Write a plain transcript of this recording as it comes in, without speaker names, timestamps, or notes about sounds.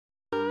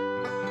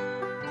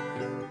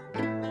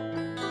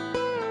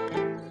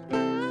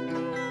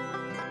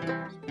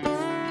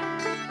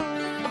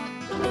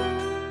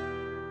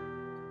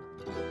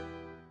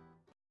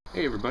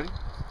Hey everybody,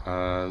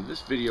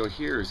 this video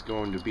here is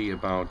going to be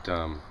about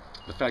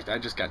the fact I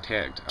just got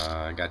tagged.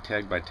 I got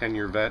tagged by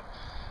 10-Year Vet.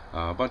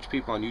 A bunch of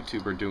people on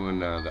YouTube are doing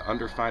the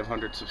under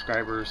 500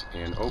 subscribers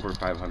and over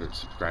 500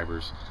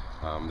 subscribers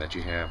that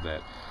you have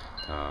that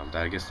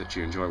I guess that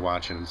you enjoy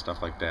watching and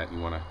stuff like that. You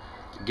want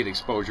to get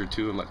exposure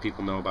to and let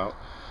people know about.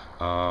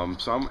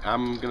 So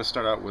I'm going to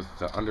start out with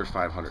the under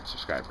 500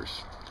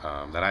 subscribers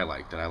that I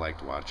like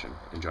to watch and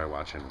enjoy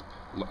watching,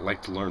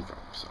 like to learn from.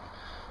 So.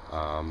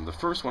 The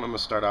first one I'm going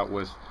to start out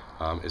with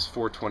is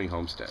 420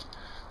 Homestead.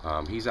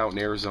 He's out in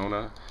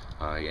Arizona.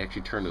 He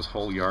actually turned his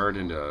whole yard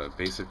into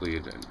basically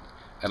an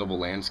edible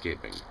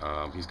landscaping.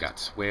 He's got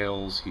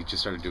swales. He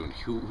just started doing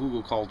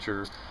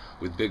hugelkultur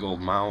with big old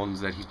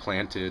mounds that he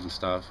planted and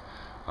stuff.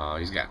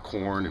 He's got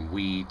corn and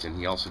wheat, and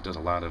he also does a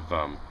lot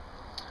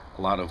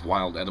of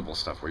wild edible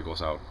stuff where he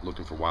goes out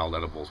looking for wild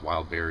edibles,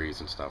 wild berries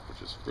and stuff,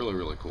 which is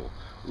really cool.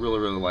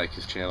 Really like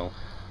his channel.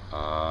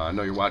 I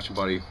know you're watching,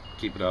 buddy.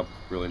 Keep it up.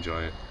 Really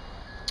enjoy it.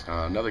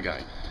 Another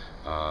guy,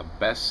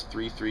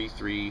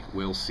 Best333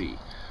 Will C.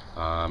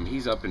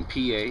 He's up in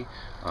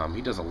PA.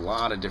 He does a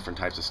lot of different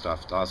types of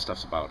stuff. A lot of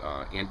stuff's about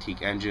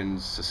antique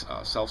engines,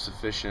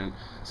 self-sufficient,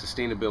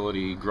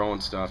 sustainability,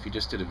 growing stuff. He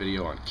just did a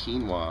video on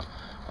quinoa,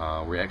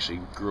 where he actually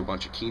grew a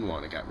bunch of quinoa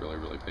and it got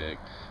really big.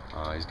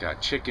 He's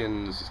got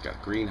chickens. He's got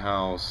a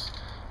greenhouse.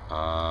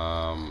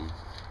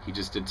 He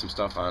just did some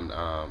stuff on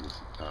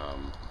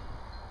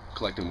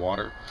collecting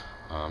water.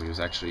 He was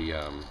actually,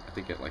 I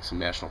think, at like some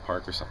national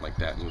park or something like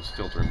that, and he was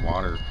filtering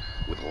water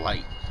with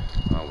light,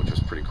 which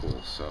was pretty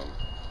cool. So,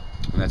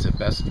 and that's at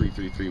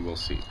Best333 Will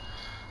C.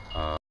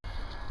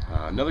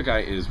 Another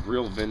guy is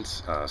Real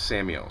Vince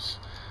Samios.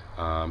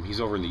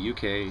 He's over in the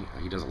UK.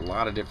 He does a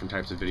lot of different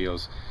types of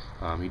videos.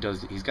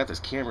 He's got this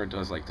camera,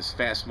 does like this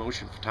fast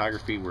motion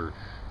photography where,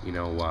 you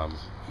know,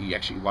 you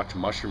actually watch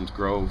mushrooms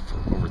grow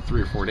for over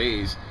 3 or 4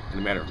 days in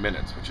a matter of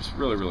minutes, which is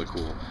really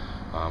cool.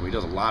 He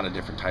does a lot of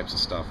different types of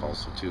stuff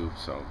also too,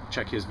 so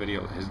check his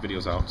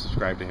videos out,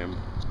 subscribe to him.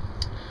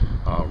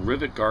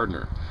 Rivet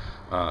Gardener,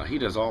 he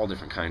does all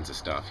different kinds of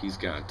stuff. He's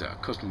got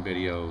cooking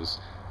videos.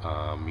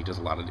 He does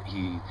a lot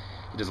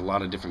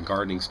of different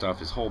gardening stuff.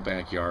 His whole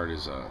backyard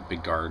is a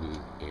big garden,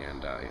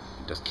 and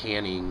he does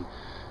canning.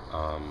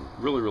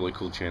 Really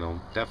cool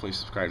channel. Definitely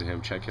subscribe to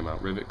him. Check him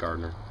out, Rivet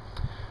Gardener.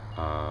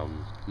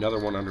 Another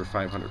one under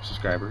 500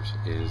 subscribers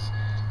is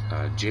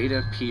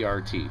Jada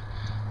PRT.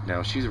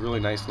 Now, she's a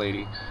really nice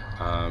lady.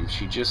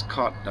 She just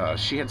caught,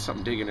 she had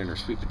something digging in her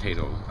sweet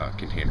potato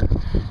container,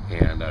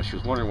 and she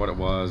was wondering what it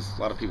was.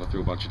 A lot of people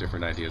threw a bunch of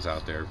different ideas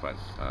out there, but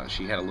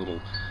she had a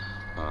little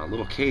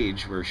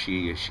cage where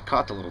she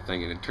caught the little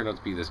thing, and it turned out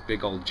to be this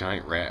big old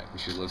giant rat, and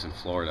she lives in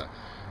Florida.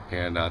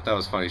 And that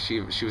was funny.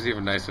 She was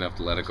even nice enough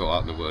to let it go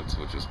out in the woods,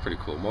 which was pretty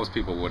cool. Most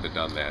people wouldn't have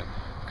done that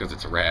because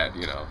it's a rat,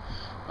 you know.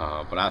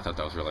 But I thought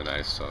that was really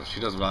nice. So she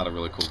does a lot of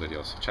really cool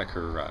videos. Check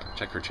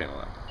her channel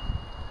out.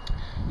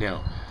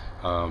 Now,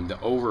 the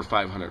over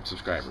 500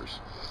 subscribers.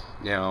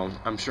 Now,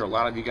 I'm sure a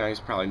lot of you guys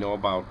probably know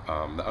about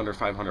the under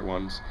 500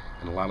 ones,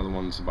 and a lot of the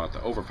ones about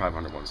the over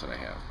 500 ones that I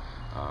have.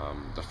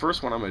 The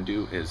first one I'm going to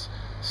do is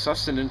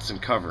Sustenance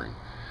and Covering.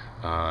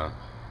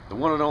 The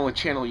one and only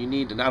channel you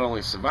need to not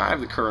only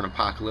survive the current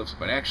apocalypse,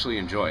 but actually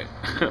enjoy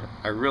it.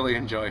 I really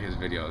enjoy his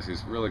videos.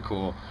 He's really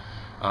cool.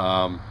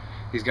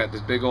 He's got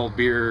this big old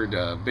beard,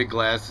 big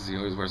glasses. He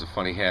always wears a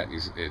funny hat.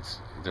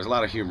 There's a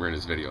lot of humor in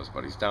his videos,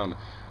 but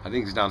I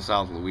think he's down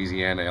south,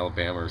 Louisiana,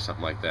 Alabama, or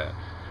something like that.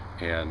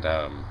 And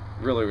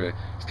really,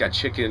 he's got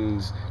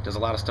chickens. Does a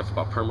lot of stuff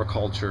about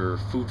permaculture,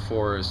 food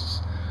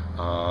forests.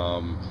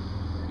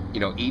 You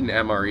know, eating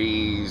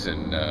MREs,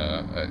 and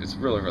it's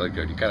really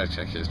good. You gotta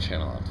check his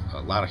channel out.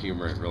 A lot of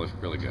humor and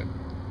really good.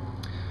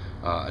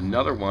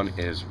 Another one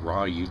is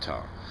Raw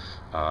Utah.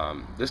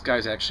 This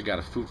guy's actually got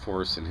a food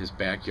forest in his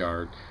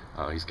backyard.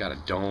 He's got a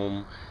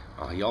dome.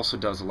 He also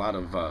does a lot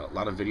of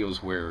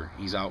videos where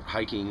he's out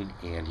hiking,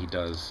 and he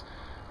does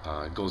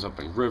goes up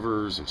in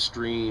rivers and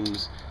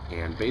streams,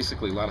 and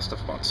basically a lot of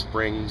stuff about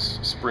springs,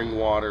 spring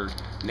water,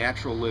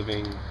 natural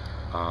living.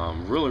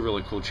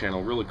 Really cool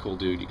channel, really cool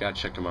dude. You gotta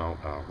check him out.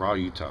 Raw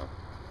Utah.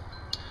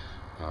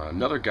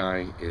 Another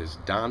guy is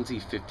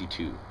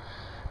Donzy52.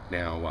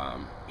 Now,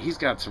 he's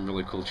got some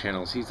really cool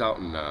channels. He's out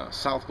in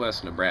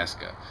southwest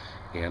Nebraska,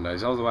 and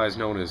he's otherwise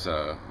known as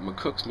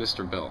McCook's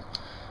Mr. Bill.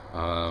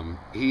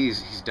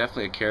 He's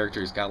definitely a character.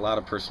 He's got a lot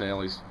of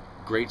personalities.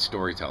 Great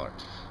storyteller.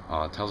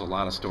 Tells a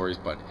lot of stories,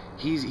 but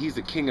he's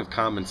the king of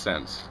common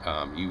sense.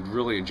 You'd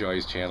really enjoy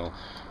his channel.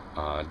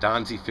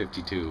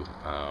 Donzy52.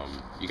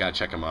 You gotta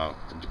check him out.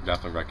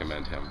 Definitely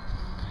recommend him.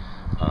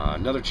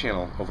 Another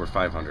channel over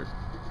 500,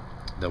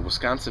 the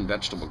Wisconsin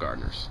Vegetable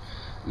Gardeners.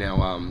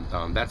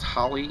 Now, that's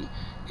Holly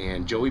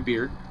and Joey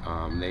Beard.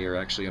 They are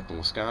actually up in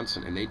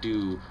Wisconsin, and they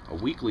do a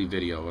weekly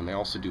video, and they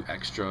also do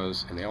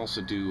extras, and they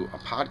also do a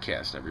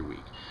podcast every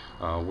week,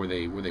 where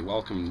they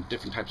welcome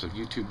different types of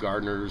YouTube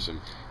gardeners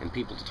and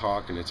people to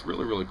talk, and it's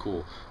really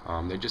cool.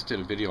 They just did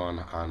a video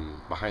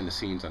on behind the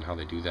scenes on how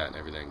they do that and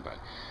everything, but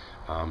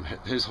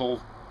his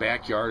whole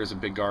backyard is a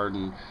big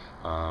garden.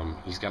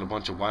 He's got a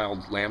bunch of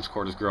wild lamb's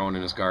quarters growing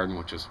in his garden,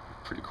 which is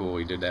pretty cool.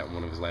 He did that in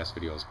one of his last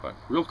videos. But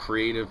real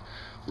creative,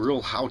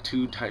 real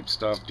how-to type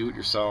stuff, do it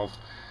yourself.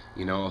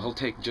 You know, he'll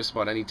take just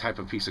about any type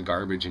of piece of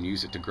garbage and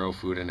use it to grow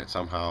food in it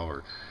somehow,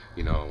 or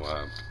you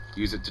know,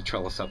 use it to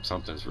trellis up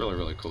something. It's really,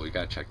 really cool. You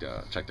gotta check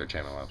their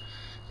channel out.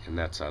 And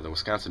that's the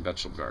Wisconsin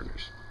Vegetable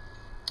Gardeners.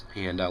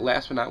 And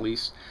last but not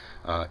least,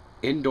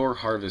 Indoor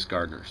Harvest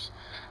Gardens.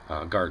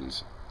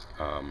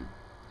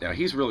 Now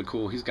he's really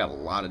cool. He's got a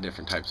lot of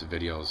different types of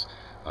videos.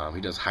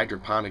 He does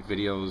hydroponic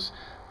videos.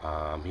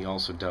 He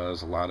also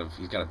does a lot of,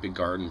 he's got a big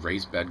garden,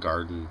 raised bed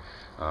garden.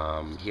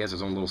 He has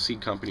his own little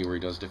seed company where he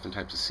does different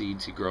types of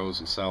seeds he grows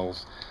and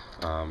sells.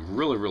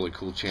 Really, really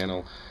cool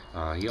channel.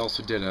 He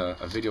also did a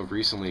video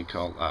recently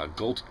called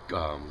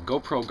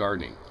GoPro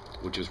Gardening,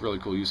 which is really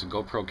cool. He used a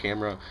GoPro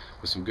camera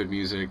with some good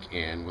music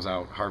and was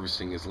out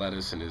harvesting his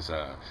lettuce and his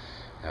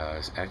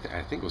I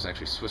think it was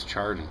actually Swiss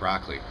chard and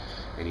broccoli,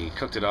 and he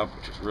cooked it up,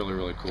 which was really,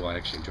 really cool. I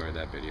actually enjoyed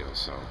that video.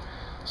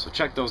 So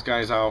check those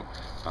guys out.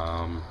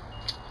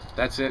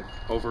 That's it,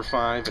 over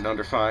 5 and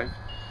under 5.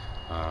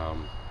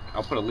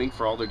 I'll put a link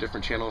for all their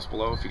different channels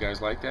below if you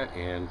guys like that.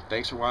 And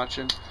thanks for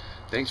watching.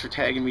 Thanks for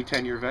tagging me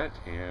 10 Year Vet,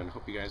 and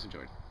hope you guys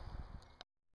enjoyed.